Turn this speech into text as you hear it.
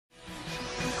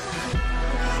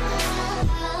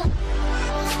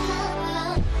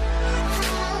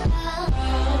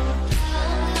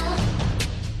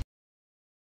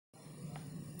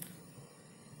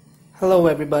Hello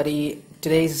everybody,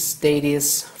 today's date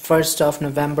is 1st of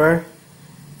November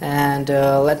and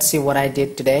let's see what I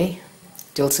did today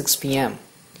till 6 p.m.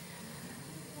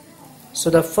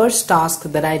 So the first task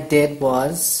that I did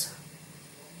was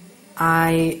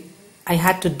I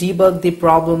had to debug the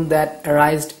problem that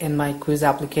arose in my quiz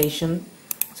application.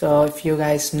 So if you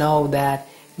guys know that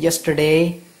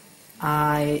yesterday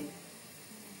I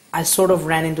sort of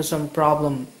ran into some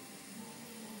problem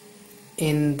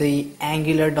in the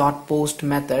angular.post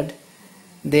method.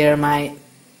 There my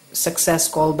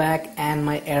success callback and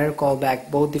my error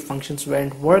callback, both the functions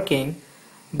weren't working,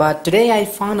 but today I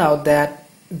found out that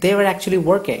they were actually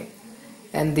working.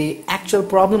 And the actual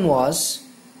problem was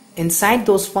inside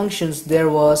those functions there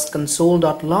was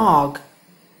console.log,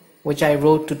 which I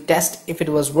wrote to test if it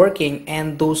was working,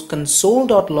 and those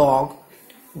console.log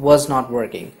was not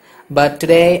working. But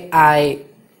today I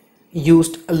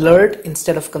used alert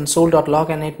instead of console.log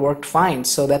and it worked fine.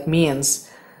 So that means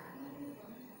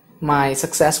my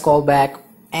success callback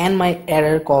and my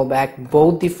error callback,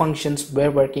 both the functions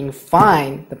were working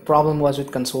fine. The problem was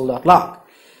with console.log.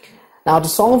 Now to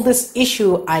solve this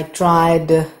issue I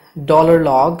tried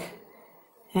 $log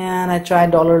and I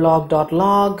tried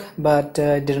 $log.log, but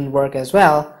it didn't work as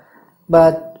well.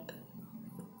 But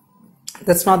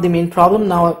that's not the main problem.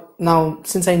 Now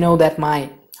since I know that my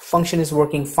function is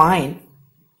working fine,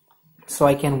 so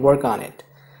I can work on it.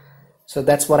 So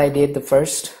that's what I did, the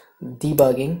first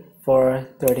debugging for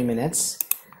 30 minutes.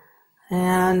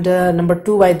 And number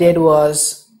two I did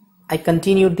was I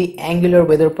continued the Angular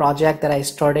weather project that I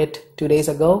started 2 days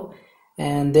ago,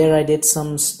 and there I did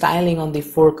some styling on the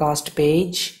forecast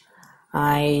page.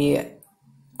 I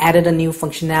added a new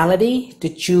functionality to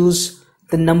choose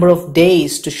the number of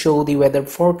days to show the weather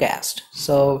forecast.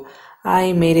 So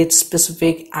I made it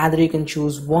specific, either you can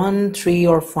choose 1, 3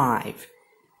 or 5.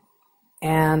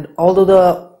 And although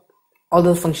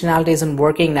the functionality isn't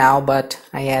working now, but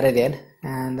I added it,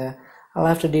 and I'll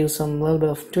have to do some little bit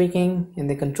of tweaking in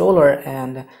the controller,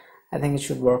 and I think it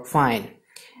should work fine.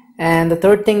 And the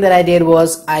third thing that I did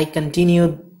was I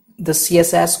continued the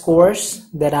CSS course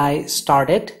that I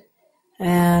started,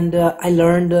 and I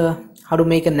learned how to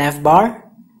make a navbar,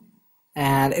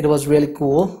 and it was really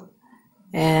cool.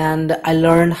 And I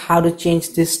learned how to change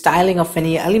the styling of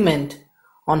any element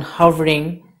on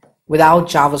hovering without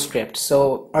JavaScript.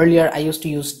 So earlier I used to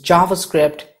use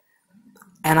JavaScript,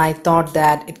 and I thought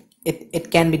that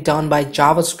it can be done by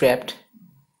JavaScript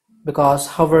because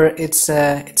hover it's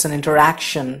an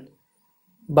interaction,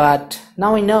 but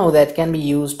now I know that it can be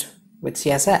used with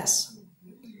CSS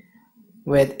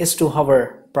with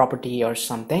is2hover property or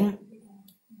something.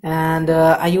 And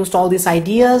I used all these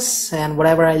ideas and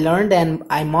whatever I learned, and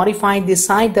I modified the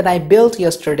site that I built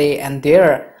yesterday, and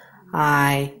there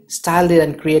I styled it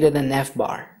and created a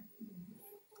navbar.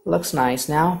 Looks nice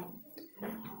now.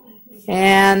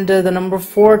 And the number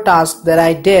 4 task that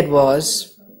I did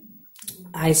was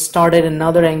I started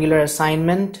another Angular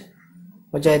assignment,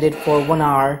 which I did for 1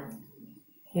 hour.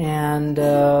 And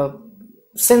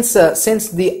since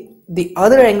the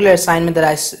other Angular assignment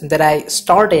that I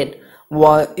started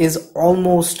is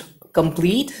almost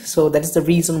complete, so that is the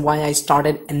reason why I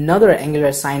started another Angular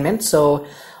assignment. So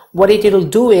what it will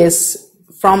do is,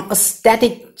 from a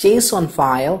static JSON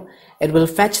file, it will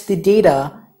fetch the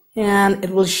data and it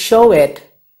will show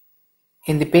it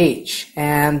in the page,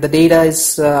 and the data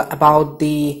is about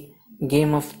the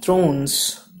Game of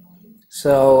Thrones.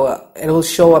 So it will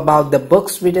show about the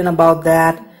books written about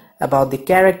that, about the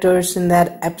characters in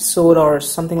that episode or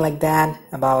something like that,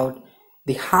 about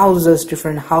the houses,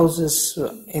 different houses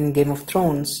in Game of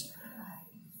Thrones.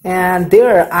 And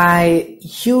there I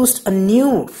used a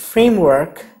new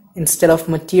framework instead of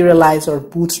Materialize or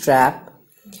Bootstrap.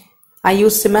 I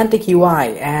used Semantic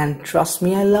UI, and trust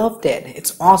me, I loved it.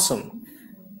 It's awesome.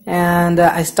 And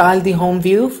I styled the home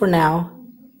view for now,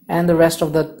 and the rest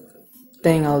of the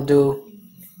thing I'll do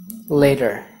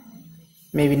later,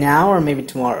 maybe now or maybe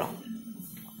tomorrow.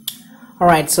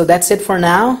 Alright, so that's it for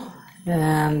now,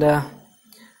 and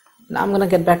now I'm gonna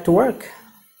get back to work.